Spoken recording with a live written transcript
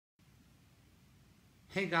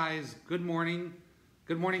Hey guys, good morning.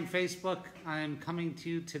 Good morning, Facebook. I'm coming to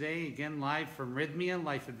you today again live from Rythmia,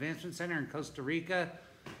 Life Advancement Center in Costa Rica.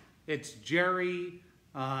 It's Gerry.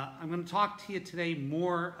 I'm going to talk to you today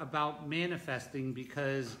more about manifesting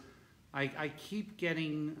because I keep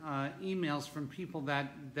getting emails from people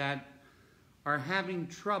that are having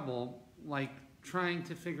trouble like trying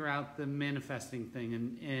to figure out the manifesting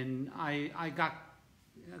thing. And I got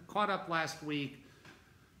caught up last week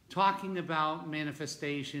talking about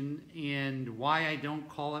manifestation and why I don't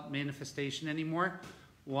call it manifestation anymore,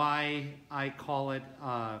 why I call it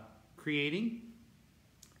creating.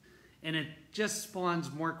 And it just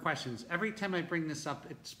spawns more questions. Every time I bring this up,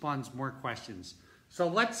 it spawns more questions. So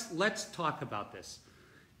let's talk about this.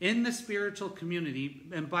 In the spiritual community,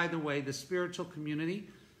 and by the way, the spiritual community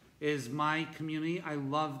is my community. I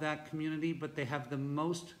love that community, but they have the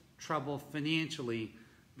most trouble financially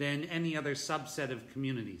than any other subset of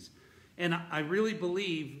communities. And I really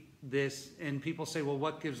believe this, and people say, well,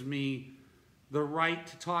 what gives me the right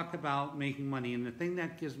to talk about making money? And the thing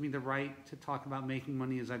that gives me the right to talk about making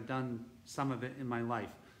money is I've done some of it in my life.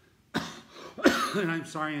 And I'm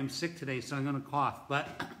sorry I'm sick today, so I'm going to cough. But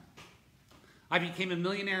I became a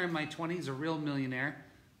millionaire in my 20s, a real millionaire.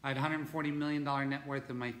 I had $140 million net worth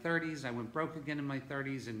in my 30s. I went broke again in my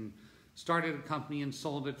 30s and started a company and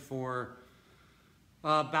sold it for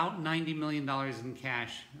about $90 million in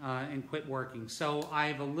cash and quit working. So I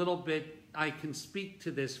have a little bit, I can speak to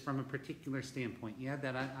this from a particular standpoint, yeah,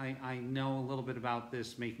 that I know a little bit about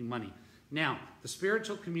this making money. Now, the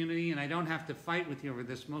spiritual community, and I don't have to fight with you over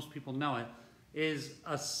this, most people know it, is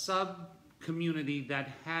a sub-community that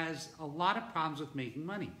has a lot of problems with making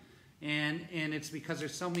money. And it's because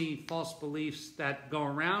there's so many false beliefs that go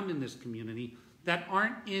around in this community that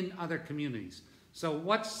aren't in other communities. So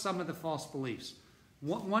what's some of the false beliefs?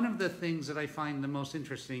 One of the things that I find the most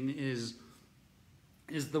interesting is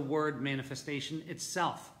the word manifestation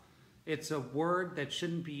itself. It's a word that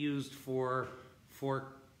shouldn't be used or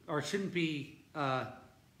shouldn't be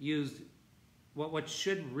used. What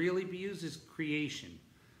should really be used is creation.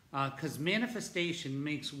 Because manifestation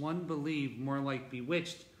makes one believe more like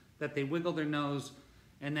bewitched, that they wiggle their nose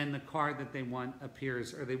and then the car that they want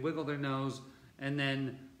appears, or they wiggle their nose and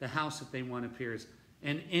then the house that they want appears.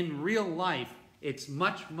 And in real life, it's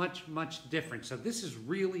much, much, much different. So this is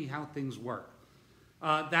really how things work.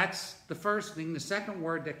 That's the first thing. The second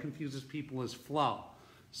word that confuses people is flow.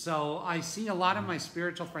 So I see a lot of my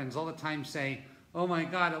spiritual friends all the time say, oh my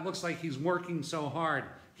God, it looks like he's working so hard.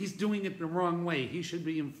 He's doing it the wrong way. He should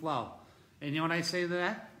be in flow. And you know what I say to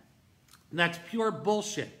that? That's pure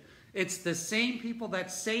bullshit. It's the same people that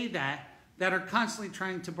say that are constantly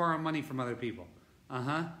trying to borrow money from other people.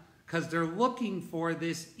 Because they're looking for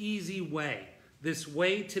this easy way. This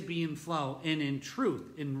way to be in flow, and in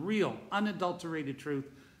truth, in real, unadulterated truth,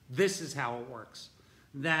 this is how it works.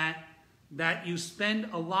 That you spend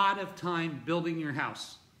a lot of time building your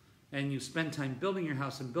house, and you spend time building your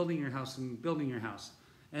house and building your house and building your house.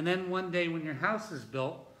 And then one day when your house is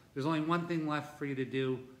built, there's only one thing left for you to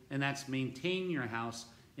do, and that's maintain your house.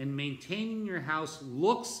 And maintaining your house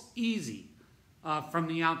looks easy from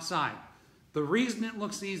the outside. The reason it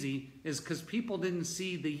looks easy is because people didn't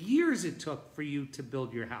see the years it took for you to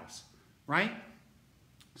build your house, right?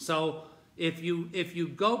 So if you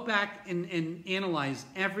go back and analyze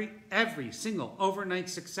every single overnight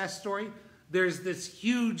success story, there's this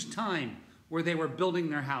huge time where they were building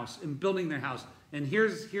their house and building their house. And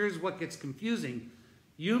here's what gets confusing.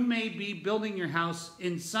 You may be building your house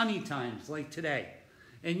in sunny times like today,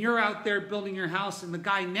 and you're out there building your house and the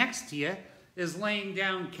guy next to you is laying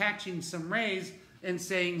down, catching some rays and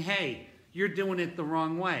saying, hey, you're doing it the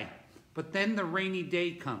wrong way. But then the rainy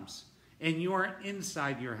day comes and you're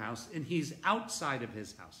inside your house and he's outside of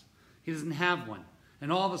his house. He doesn't have one.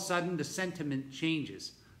 And all of a sudden the sentiment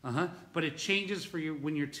changes. But it changes for you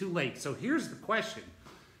when you're too late. So here's the question.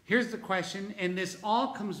 Here's the question, and this all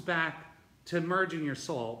comes back to merging your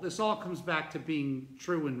soul. This all comes back to being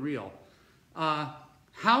true and real.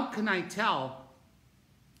 How can I tell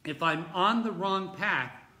if I'm on the wrong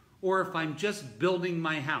path or if I'm just building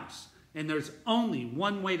my house? And there's only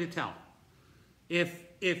one way to tell. If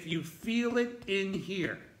you feel it in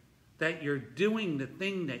here that you're doing the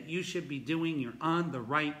thing that you should be doing, you're on the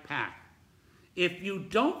right path. If you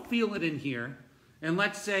don't feel it in here, and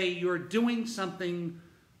let's say you're doing something,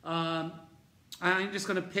 I'm just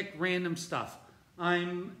going to pick random stuff.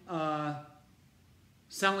 I'm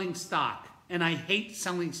selling stock, and I hate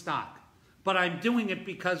selling stock. But I'm doing it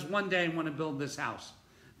because one day I want to build this house.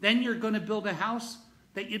 Then you're going to build a house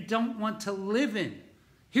that you don't want to live in.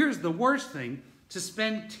 Here's the worst thing, to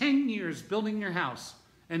spend 10 years building your house.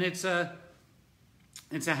 And it's a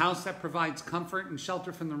It's a house that provides comfort and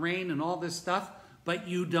shelter from the rain and all this stuff, but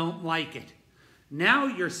you don't like it. Now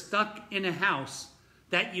you're stuck in a house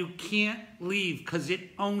that you can't leave because it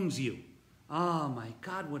owns you. Oh my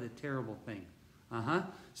God, what a terrible thing.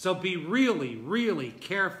 So be really, really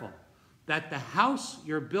careful that the house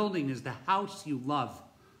you're building is the house you love.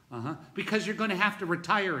 Because you're going to have to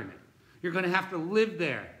retire in it. You're going to have to live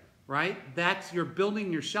there, right? You're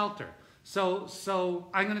building your shelter. So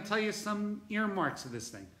I'm going to tell you some earmarks of this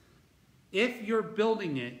thing. If you're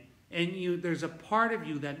building it and there's a part of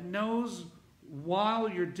you that knows while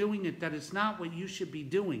you're doing it that it's not what you should be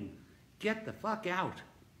doing, get the fuck out.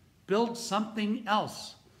 Build something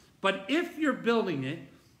else. But if you're building it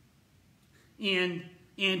and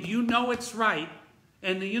you know it's right,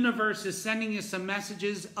 and the universe is sending you some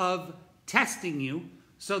messages of testing you,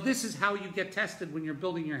 so this is how you get tested when you're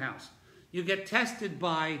building your house. You get tested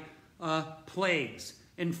by plagues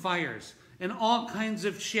and fires and all kinds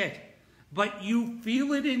of shit. But you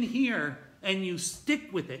feel it in here and you stick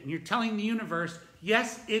with it. And you're telling the universe,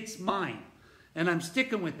 yes, it's mine. And I'm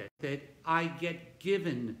sticking with it. That I get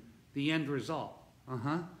given the end result.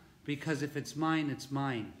 Because if it's mine, it's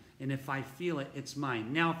mine. And if I feel it, it's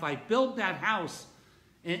mine. Now, if I build that house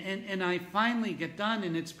and I finally get done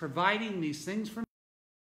and it's providing these things for me,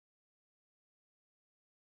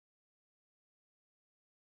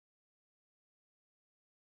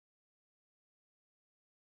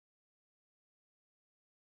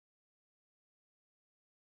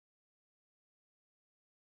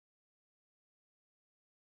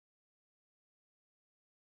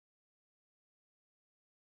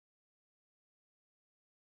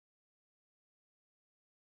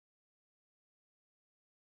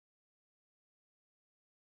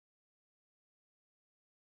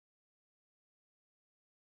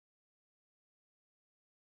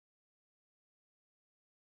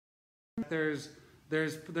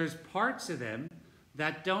 there's parts of them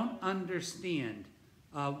that don't understand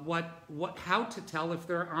how to tell if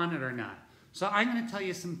they're on it or not. So I'm going to tell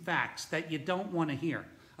you some facts that you don't want to hear,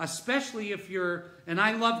 especially if you're, and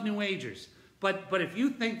I love New Agers, but if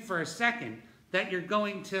you think for a second that you're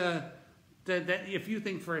going to, if you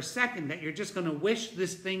think for a second that you're just going to wish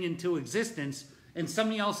this thing into existence and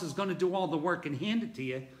somebody else is going to do all the work and hand it to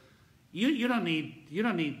you, you don't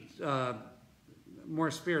need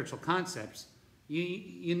more spiritual concepts.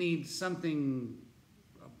 You need something,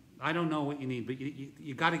 I don't know what you need, but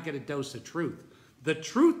you got to get a dose of truth. The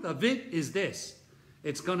truth of it is this.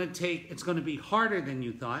 It's going to be harder than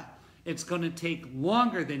you thought. It's going to take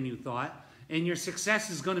longer than you thought. And your success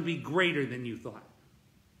is going to be greater than you thought.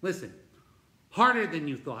 Listen, harder than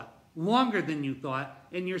you thought, longer than you thought,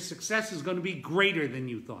 and your success is going to be greater than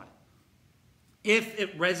you thought. If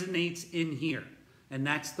it resonates in here. And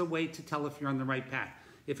that's the way to tell if you're on the right path.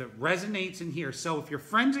 If it resonates in here. So if your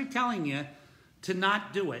friends are telling you to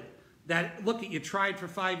not do it, that, look, you tried for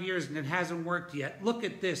 5 years and it hasn't worked yet. Look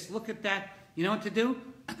at this, look at that. You know what to do?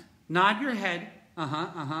 Nod your head,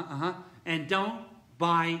 and don't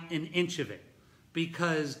buy an inch of it.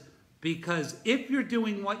 Because if you're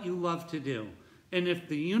doing what you love to do, and if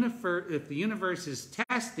the universe is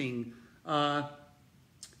testing,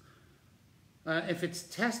 if it's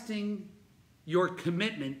testing your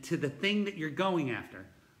commitment to the thing that you're going after,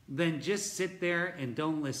 then just sit there and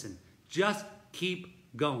don't listen. Just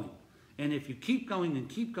keep going. And if you keep going and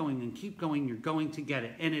keep going and keep going, you're going to get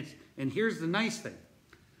it. And here's the nice thing.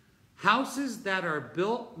 Houses that are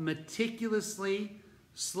built meticulously,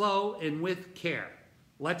 slow, and with care.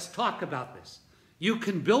 Let's talk about this. You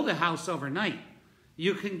can build a house overnight.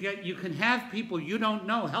 You can have people you don't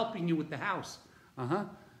know helping you with the house.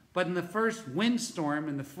 But in the first windstorm,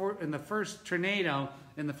 in the first tornado,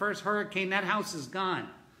 in the first hurricane, that house is gone.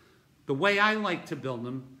 The way I like to build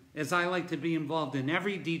them is I like to be involved in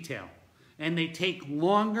every detail. And they take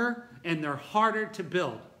longer and they're harder to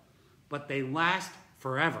build. But they last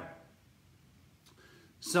forever.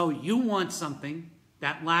 So you want something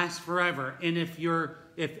that lasts forever. And if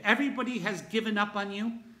everybody has given up on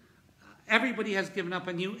you,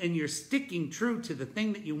 and you're sticking true to the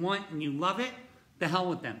thing that you want and you love it, the hell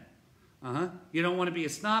with them. You don't want to be a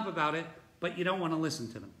snob about it, but you don't want to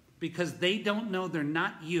listen to them. Because they don't know they're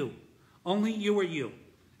not you. Only you are you.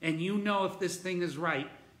 And you know if this thing is right.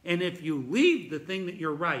 And if you leave the thing that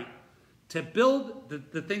you're right to build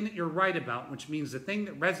the thing that you're right about, which means the thing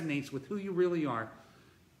that resonates with who you really are,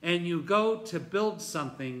 and you go to build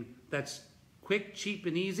something that's quick, cheap,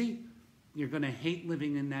 and easy, you're going to hate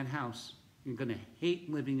living in that house. You're going to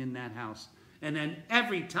hate living in that house. And then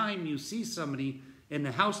every time you see somebody in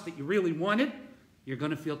the house that you really wanted, you're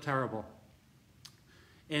going to feel terrible.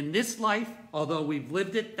 In this life, although we've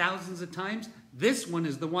lived it thousands of times, This one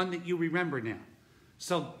is the one that you remember now.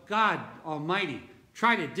 So God Almighty,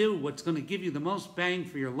 try to do what's going to give you the most bang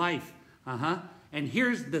for your life. And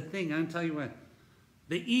here's the thing, I'm tell you what.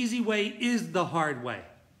 The easy way is the hard way.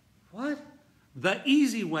 What? The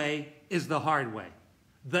easy way is the hard way.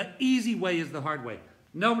 The easy way is the hard way.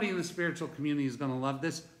 Nobody in the spiritual community is going to love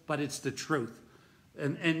this, but it's the truth.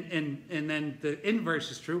 And then the inverse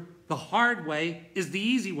is true. The hard way is the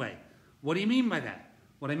easy way. What do you mean by that?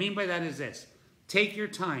 What I mean by that is this. Take your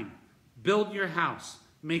time. Build your house.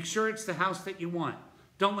 Make sure it's the house that you want.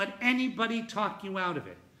 Don't let anybody talk you out of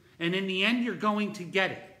it. And in the end, you're going to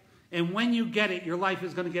get it. And when you get it, your life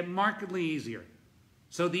is going to get markedly easier.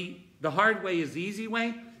 So the hard way is the easy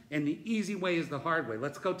way, and the easy way is the hard way.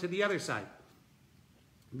 Let's go to the other side.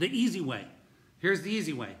 The easy way. Here's the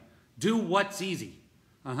easy way. Do what's easy.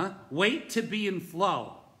 Wait to be in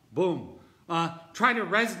flow. Boom. Try to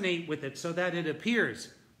resonate with it so that it appears.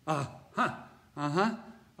 Win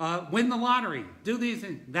the lottery. Do these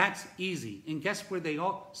things. That's easy. And guess where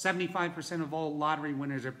 75% of all lottery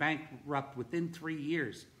winners are bankrupt within 3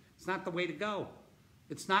 years. It's not the way to go.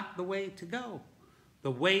 It's not the way to go.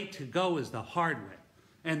 The way to go is the hard way.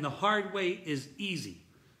 And the hard way is easy.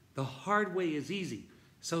 The hard way is easy.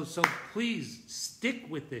 So please stick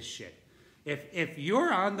with this shit. If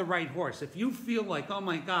you're on the right horse, if you feel like, oh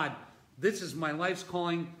my God, this is my life's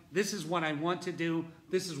calling, this is what I want to do,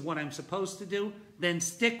 this is what I'm supposed to do, then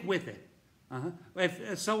stick with it.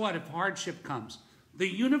 So what if hardship comes? The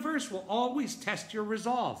universe will always test your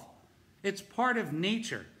resolve. It's part of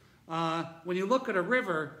nature. When you look at a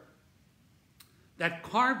river that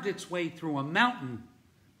carved its way through a mountain,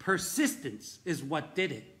 persistence is what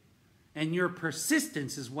did it. And your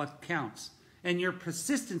persistence is what counts. And your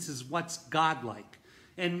persistence is what's godlike.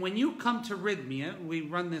 And when you come to Rythmia, we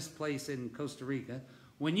run this place in Costa Rica,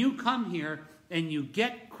 when you come here and you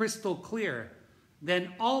get crystal clear,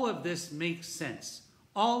 then all of this makes sense.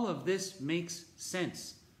 All of this makes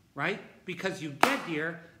sense, right? Because you get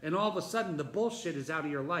here and all of a sudden the bullshit is out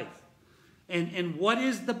of your life. And what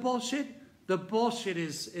is the bullshit? The bullshit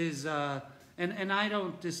is and I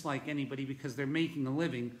don't dislike anybody because they're making a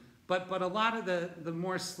living, but a lot of the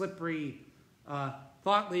more slippery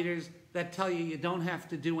thought leaders that tell you don't have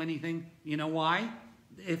to do anything. You know why?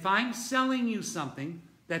 If I'm selling you something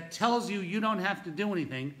that tells you you don't have to do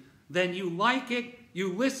anything, then you like it,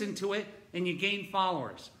 you listen to it, and you gain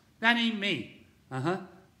followers. That ain't me.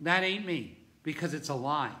 That ain't me, because it's a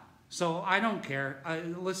lie. So I don't care.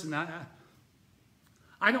 Listen,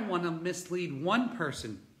 I don't want to mislead one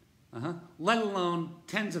person, let alone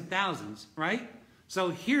tens of thousands, right? So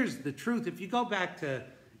here's the truth. If you go back to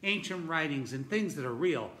ancient writings and things that are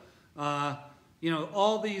real,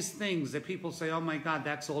 all these things that people say, oh my God,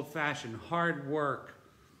 that's old-fashioned. Hard work,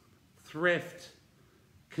 thrift,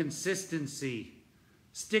 consistency,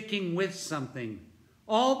 sticking with something.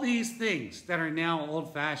 All these things that are now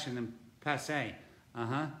old-fashioned and passé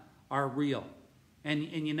are real. And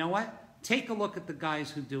you know what? Take a look at the guys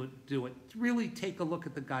who do it. Really take a look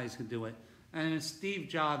at the guys who do it. And Steve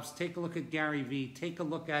Jobs, take a look at Gary V, take a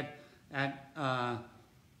look at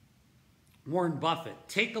Warren Buffett.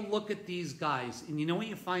 Take a look at these guys, and you know what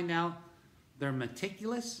you find out? They're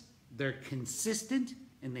meticulous, they're consistent,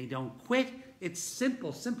 and they don't quit. It's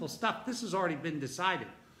simple stuff. This has already been decided.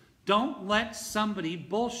 Don't let somebody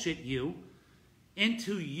bullshit you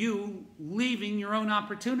into you leaving your own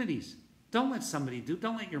opportunities. Don't let somebody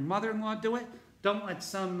don't let your mother-in-law do it. Don't let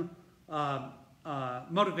some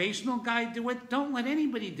motivational guy do it. Don't let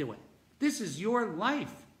anybody do it. This is your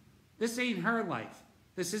life. This ain't her life.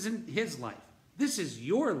 This isn't his life. This is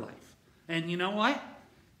your life. And you know what?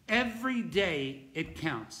 Every day it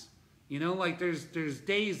counts. You know, like there's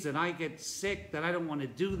days that I get sick, that I don't want to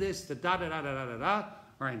do this,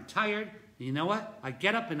 or I'm tired. And you know what? I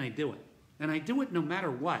get up and I do it. And I do it no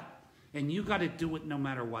matter what. And you got to do it no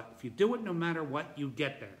matter what. If you do it no matter what, you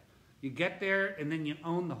get there. You get there and then you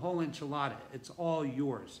own the whole enchilada. It's all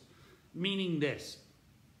yours. Meaning this.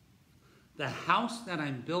 The house that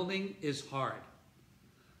I'm building is hard.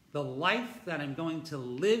 The life that I'm going to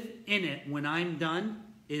live in it when I'm done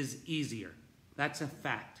is easier. That's a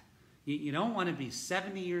fact. You don't want to be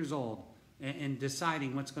 70 years old and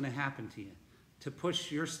deciding what's going to happen to you. To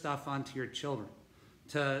push your stuff onto your children.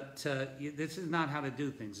 This is not how to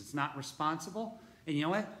do things. It's not responsible. And you know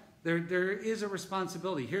what? There is a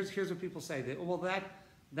responsibility. Here's what people say. Well,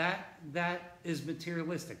 that is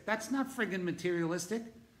materialistic. That's not friggin' materialistic.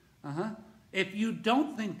 If you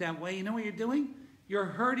don't think that way, you know what you're doing? You're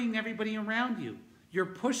hurting everybody around you. You're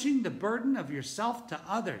pushing the burden of yourself to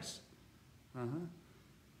others.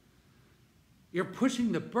 You're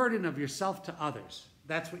pushing the burden of yourself to others.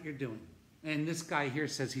 That's what you're doing. And this guy here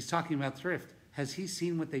says he's talking about thrift. Has he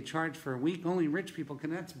seen what they charge for a week? Only rich people can.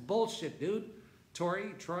 That's bullshit, dude.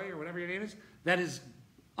 Troy, or whatever your name is. That is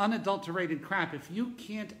unadulterated crap. If you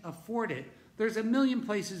can't afford it, there's a million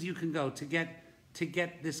places you can go to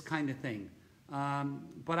get this kind of thing.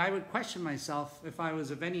 But I would question myself if I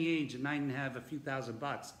was of any age and I didn't have a few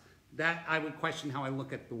 $1,000. That I would question how I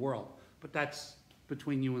look at the world. But that's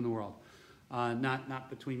between you and the world, not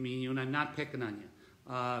between me and you. And I'm not picking on you.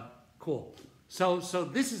 Cool. So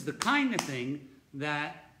this is the kind of thing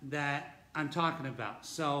that I'm talking about.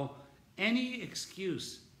 So any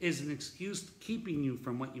excuse is an excuse keeping you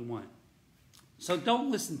from what you want. So don't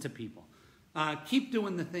listen to people. Keep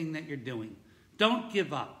doing the thing that you're doing. Don't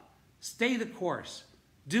give up. Stay the course.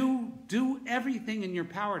 Do everything in your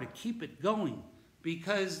power to keep it going,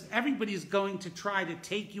 because everybody's going to try to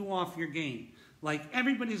take you off your game. Like,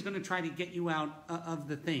 everybody's going to try to get you out of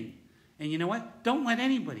the thing. And you know what? Don't let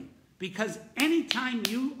anybody. Because anytime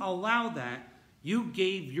you allow that, you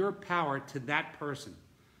gave your power to that person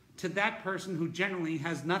who generally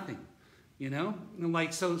has nothing, you know?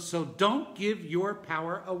 Like, so don't give your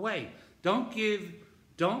power away. Don't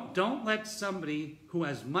let somebody who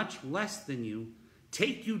has much less than you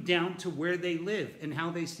take you down to where they live and how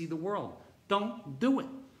they see the world. Don't do it.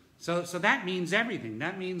 So that means everything.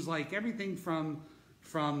 That means like everything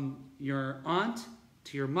from your aunt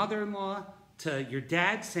to your mother-in-law to your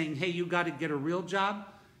dad saying, hey, you got to get a real job.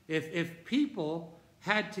 If people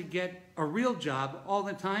had to get a real job all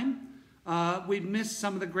the time, we'd miss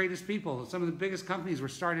some of the greatest people. Some of the biggest companies were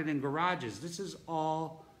started in garages. This is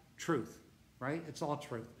all truth, right? It's all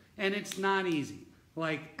truth. And it's not easy.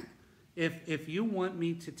 Like, if you want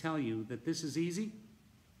me to tell you that this is easy,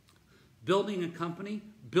 building a company,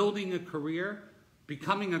 building a career,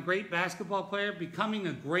 becoming a great basketball player, becoming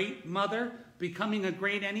a great mother, becoming a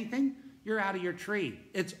great anything, you're out of your tree.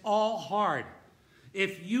 It's all hard.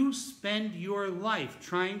 If you spend your life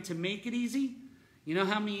trying to make it easy, you know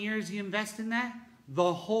how many years you invest in that?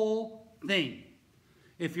 The whole thing.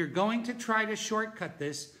 If you're going to try to shortcut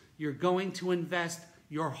this, you're going to invest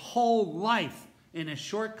your whole life in a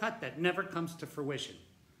shortcut that never comes to fruition.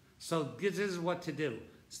 So this is what to do.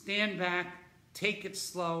 Stand back, take it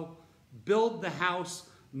slow, build the house,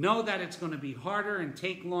 know that it's going to be harder and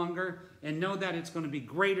take longer, and know that it's going to be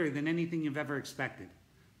greater than anything you've ever expected.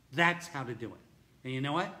 That's how to do it. And you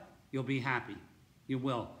know what? You'll be happy. You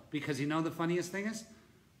will. Because you know the funniest thing is?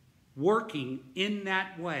 Working in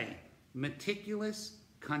that way, meticulous,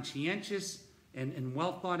 conscientious, and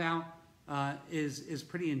well thought out, is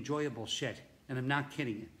pretty enjoyable shit. And I'm not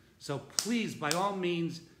kidding you. So please, by all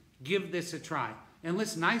means, give this a try. And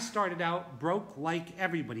listen, I started out broke like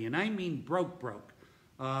everybody, and I mean broke.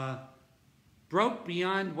 Broke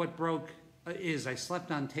beyond what broke is. I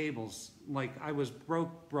slept on tables like I was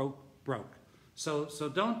broke. So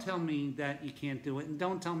don't tell me that you can't do it, and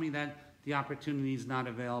don't tell me that the opportunity is not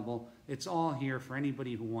available. It's all here for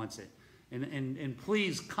anybody who wants it. And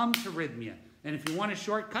please come to Rythmia. And if you want a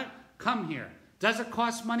shortcut, come here. Does it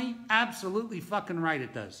cost money? Absolutely fucking right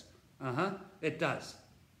it does. It does.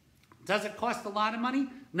 Does it cost a lot of money?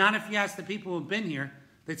 Not if you ask the people who've been here.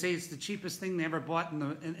 They'd say it's the cheapest thing they ever bought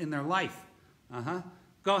in their life.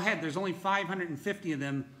 Go ahead. There's only 550 of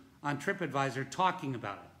them on TripAdvisor talking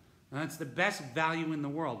about it. That's the best value in the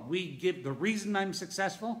world. The reason I'm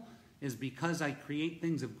successful is because I create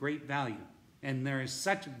things of great value. And there is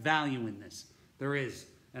such value in this. There is.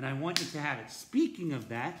 And I want you to have it. Speaking of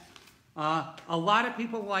that, a lot of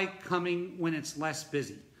people like coming when it's less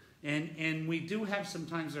busy. And we do have some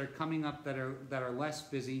times that are coming up that are less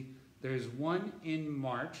busy. There's one in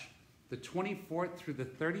March, the 24th through the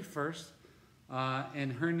 31st.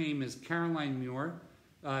 And her name is Caroline Muir.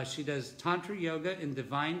 She does Tantra Yoga and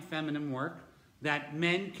Divine Feminine work that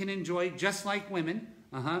men can enjoy just like women.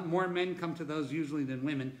 More men come to those usually than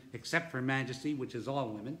women, except for Majesty, which is all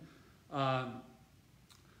women.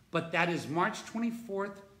 But that is March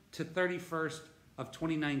 24th to 31st of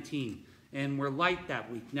 2019. And we're light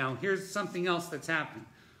that week. Now, here's something else that's happening.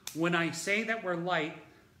 When I say that we're light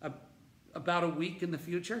about a week in the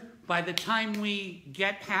future, by the time we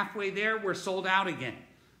get halfway there, we're sold out again.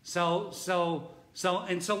 So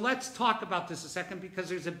let's talk about this a second, because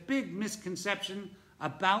there's a big misconception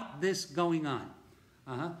about this going on.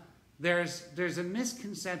 There's a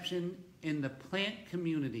misconception in the plant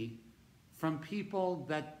community from people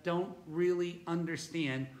that don't really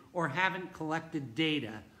understand or haven't collected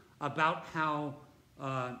data about how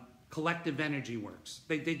collective energy works.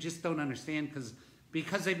 They just don't understand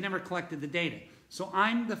because they've never collected the data. So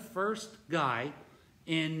I'm the first guy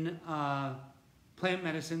in plant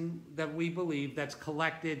medicine that we believe that's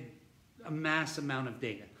collected a mass amount of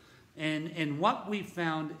data. And what we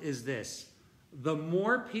found is this: the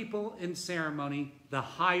more people in ceremony, the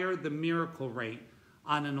higher the miracle rate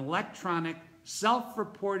on an electronic,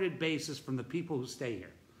 self-reported basis from the people who stay here.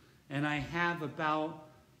 And I have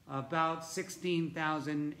about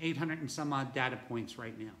 16,800 and some odd data points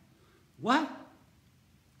right now. What?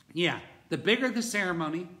 Yeah, the bigger the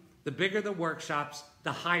ceremony, the bigger the workshops,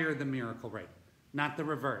 the higher the miracle rate, not the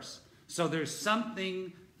reverse. So there's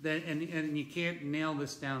something that, and you can't nail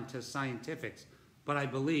this down to scientifics, but I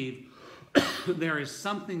believe there is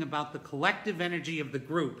something about the collective energy of the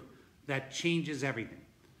group that changes everything.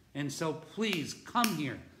 And so please come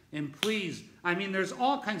here, and please, I mean, there's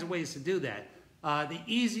all kinds of ways to do that. The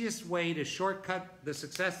easiest way to shortcut the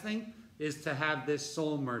success thing is to have this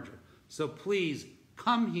soul merger. So please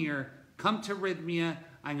come here, come to Rythmia.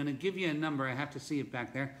 I'm going to give you a number. I have to see it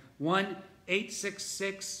back there.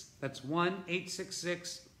 1-866, that's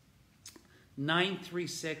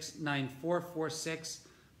 1-866-936-9446.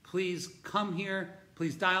 Please come here.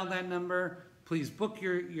 Please dial that number. Please book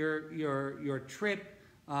your trip.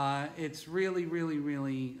 It's really, really,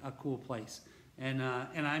 really a cool place. And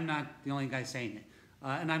I'm not the only guy saying it.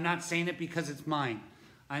 And I'm not saying it because it's mine.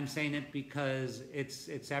 I'm saying it because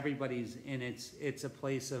it's everybody's, and it's a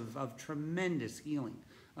place of tremendous healing,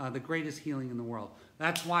 the greatest healing in the world.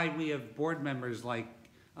 That's why we have board members like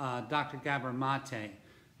Dr. Gabor Mate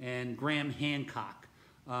and Graham Hancock.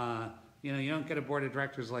 You know, you don't get a board of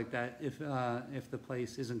directors like that if the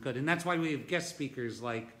place isn't good. And that's why we have guest speakers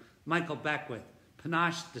like Michael Beckwith,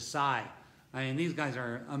 Panache Desai. I mean, these guys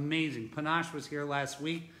are amazing. Panache was here last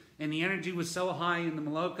week, and the energy was so high in the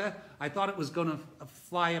Maloka, I thought it was going to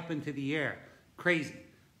fly up into the air. Crazy.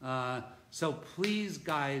 So please,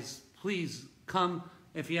 guys, please come.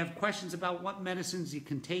 If you have questions about what medicines you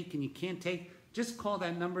can take and you can't take, just call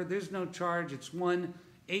that number. There's no charge. It's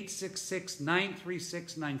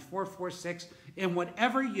 1-866-936-9446. And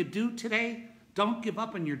whatever you do today, don't give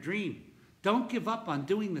up on your dream. Don't give up on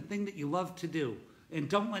doing the thing that you love to do. And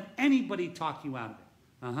don't let anybody talk you out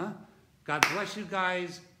of it. God bless you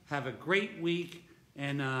guys. Have a great week.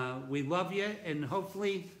 And we love you. And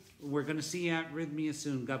hopefully we're going to see you at Rythmia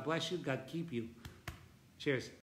soon. God bless you. God keep you. Cheers.